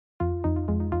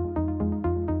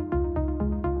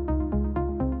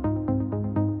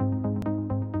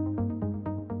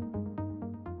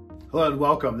Hello and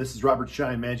welcome. This is Robert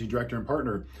Schein, Managing Director and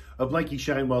Partner of Blanke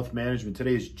Schein Wealth Management.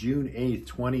 Today is June 8th,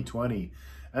 2020.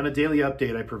 And a daily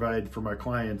update I provide for my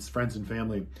clients, friends, and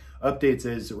family. Updates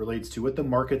as it relates to what the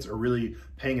markets are really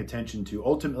paying attention to,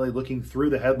 ultimately looking through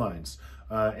the headlines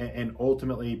and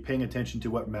ultimately paying attention to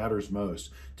what matters most.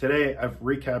 Today, I've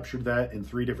recaptured that in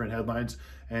 3 different headlines.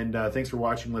 And thanks for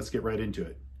watching. Let's get right into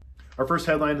it. Our first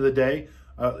headline of the day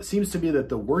seems to be that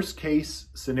the worst case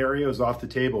scenario is off the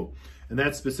table. And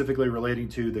that's specifically relating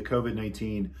to the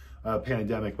COVID-19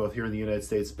 pandemic, both here in the United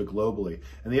States, but globally.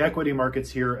 And the equity markets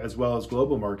here, as well as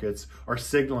global markets, are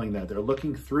signaling that. They're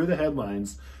looking through the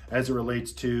headlines as it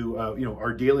relates to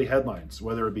our daily headlines,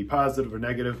 whether it be positive or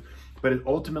negative, but it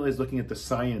ultimately is looking at the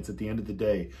science at the end of the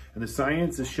day. And the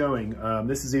science is showing,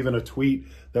 this is even a tweet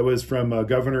that was from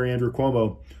Governor Andrew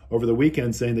Cuomo over the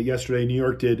weekend, saying that yesterday New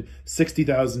York did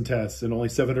 60,000 tests and only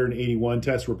 781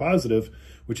 tests were positive,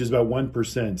 which is about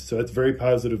 1%. So that's very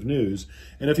positive news.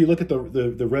 And if you look at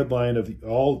the red line of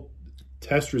all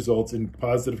test results in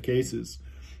positive cases,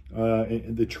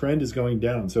 and the trend is going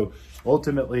down. So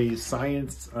ultimately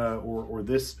science or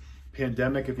this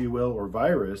pandemic, if you will, or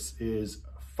virus is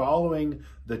following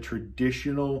the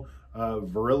traditional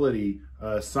virility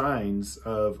signs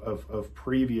of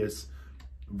previous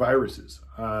viruses.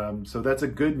 So that's a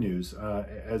good news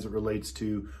as it relates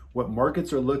to what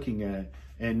markets are looking at.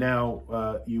 And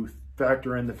now you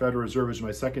factor in the Federal Reserve, which is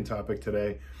my second topic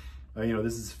today.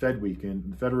 This is Fed week,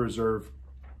 and the Federal Reserve,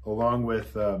 along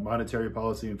with monetary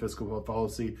policy and fiscal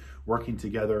policy working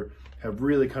together, have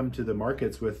really come to the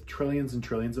markets with trillions and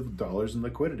trillions of dollars in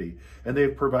liquidity. And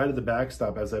they've provided the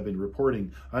backstop, as I've been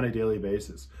reporting, on a daily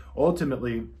basis.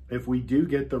 Ultimately, if we do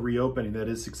get the reopening that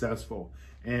is successful,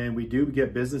 and we do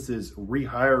get businesses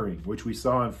rehiring, which we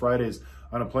saw on Friday's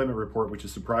unemployment report, which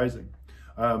is surprising,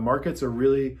 markets are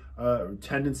really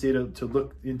tendency to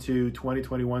look into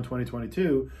 2021,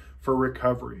 2022 for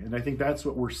recovery. And I think that's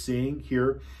what we're seeing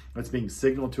here. That's being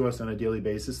signaled to us on a daily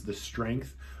basis, the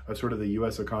strength of sort of the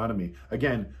U.S. economy.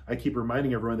 Again, I keep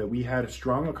reminding everyone that we had a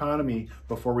strong economy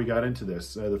before we got into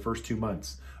this, the first 2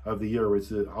 months of the year.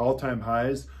 It's at all-time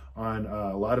highs on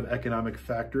a lot of economic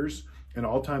factors and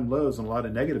all-time lows on a lot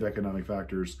of negative economic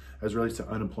factors as it relates to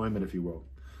unemployment, if you will.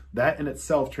 That in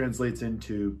itself translates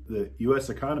into the U.S.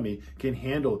 economy can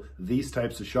handle these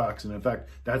types of shocks. And in fact,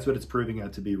 that's what it's proving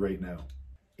out to be right now.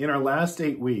 In our last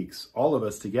 8 weeks, all of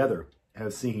us together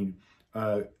have seen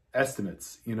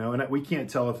estimates, and we can't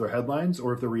tell if they're headlines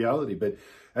or if they're reality. But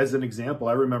as an example,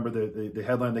 I remember the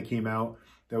headline that came out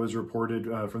that was reported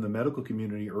from the medical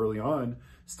community early on,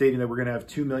 stating that we're going to have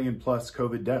 2 million plus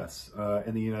COVID deaths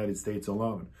in the United States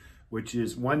alone, which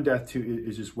is one death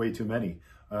is just way too many.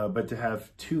 But to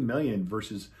have 2 million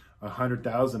versus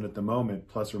 100,000 at the moment,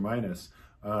 plus or minus,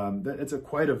 it's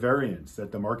quite a variance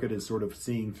that the market is sort of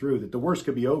seeing through, that the worst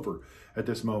could be over at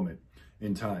this moment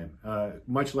in time.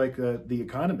 Much like the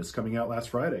Economist coming out last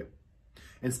Friday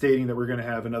and stating that we're going to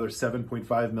have another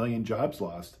 7.5 million jobs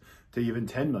lost to even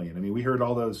 10 million. I mean, we heard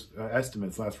all those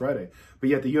estimates last Friday, but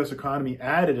yet the U.S. economy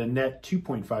added a net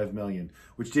 2.5 million,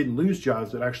 which didn't lose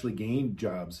jobs, but actually gained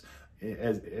jobs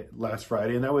last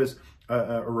Friday. And that was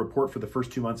a report for the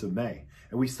first 2 months of May.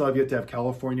 And we still have yet to have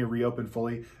California reopen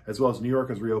fully, as well as New York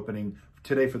is reopening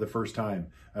today for the first time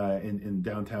in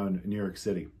downtown New York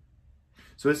City.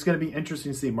 So it's going to be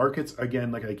interesting to see. Markets,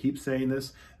 again, like I keep saying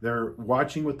this, they're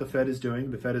watching what the Fed is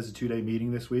doing. The Fed has a 2-day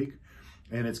meeting this week,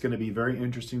 and it's going to be very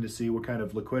interesting to see what kind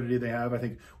of liquidity they have. I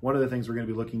think one of the things we're going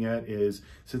to be looking at is,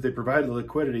 since they provide the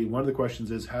liquidity, one of the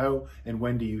questions is how and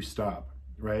when do you stop,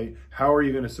 right? How are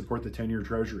you going to support the 10-year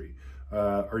Treasury?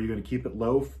 Are you going to keep it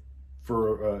low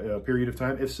for a period of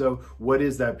time? If so, what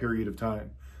is that period of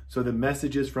time? So the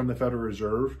messages from the Federal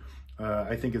Reserve,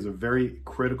 I think, is a very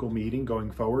critical meeting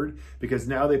going forward, because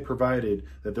now they provided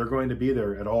that they're going to be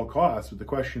there at all costs. But the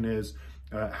question is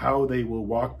how they will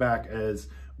walk back, as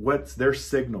what's their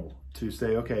signal to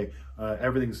say, okay,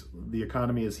 the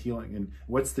economy is healing, and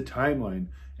what's the timeline?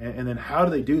 And then how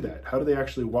do they do that? How do they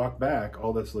actually walk back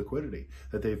all this liquidity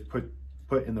that they've put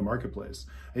in the marketplace?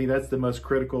 I think that's the most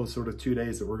critical sort of 2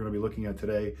 days that we're going to be looking at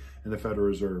today in the Federal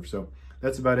Reserve. So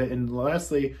that's about it. And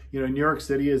lastly, New York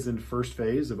City is in first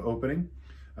phase of opening.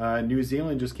 New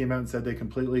Zealand just came out and said they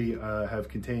completely have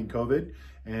contained COVID,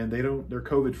 and they're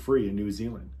COVID free in New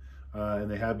Zealand, and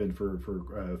they have been for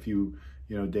a few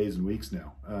days and weeks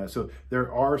now. So there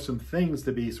are some things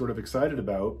to be sort of excited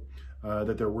about.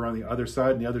 That we're on the other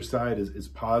side, and the other side is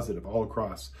positive all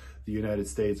across the United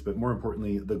States, but more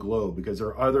importantly, the globe, because there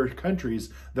are other countries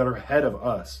that are ahead of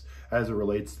us as it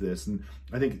relates to this. And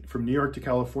I think from New York to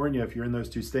California, if you're in those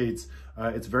two states,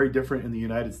 it's very different in the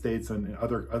United States and in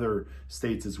other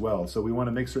states as well. So we want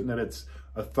to make certain that it's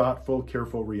a thoughtful,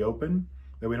 careful reopen,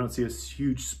 that we don't see a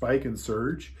huge spike and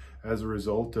surge as a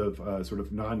result of sort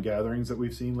of non-gatherings that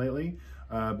we've seen lately.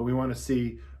 But we want to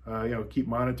see, keep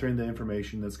monitoring the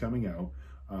information that's coming out.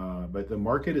 But the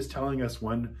market is telling us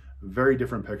one very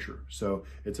different picture. So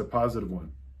it's a positive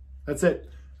one. That's it.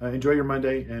 Enjoy your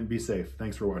Monday and be safe.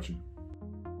 Thanks for watching.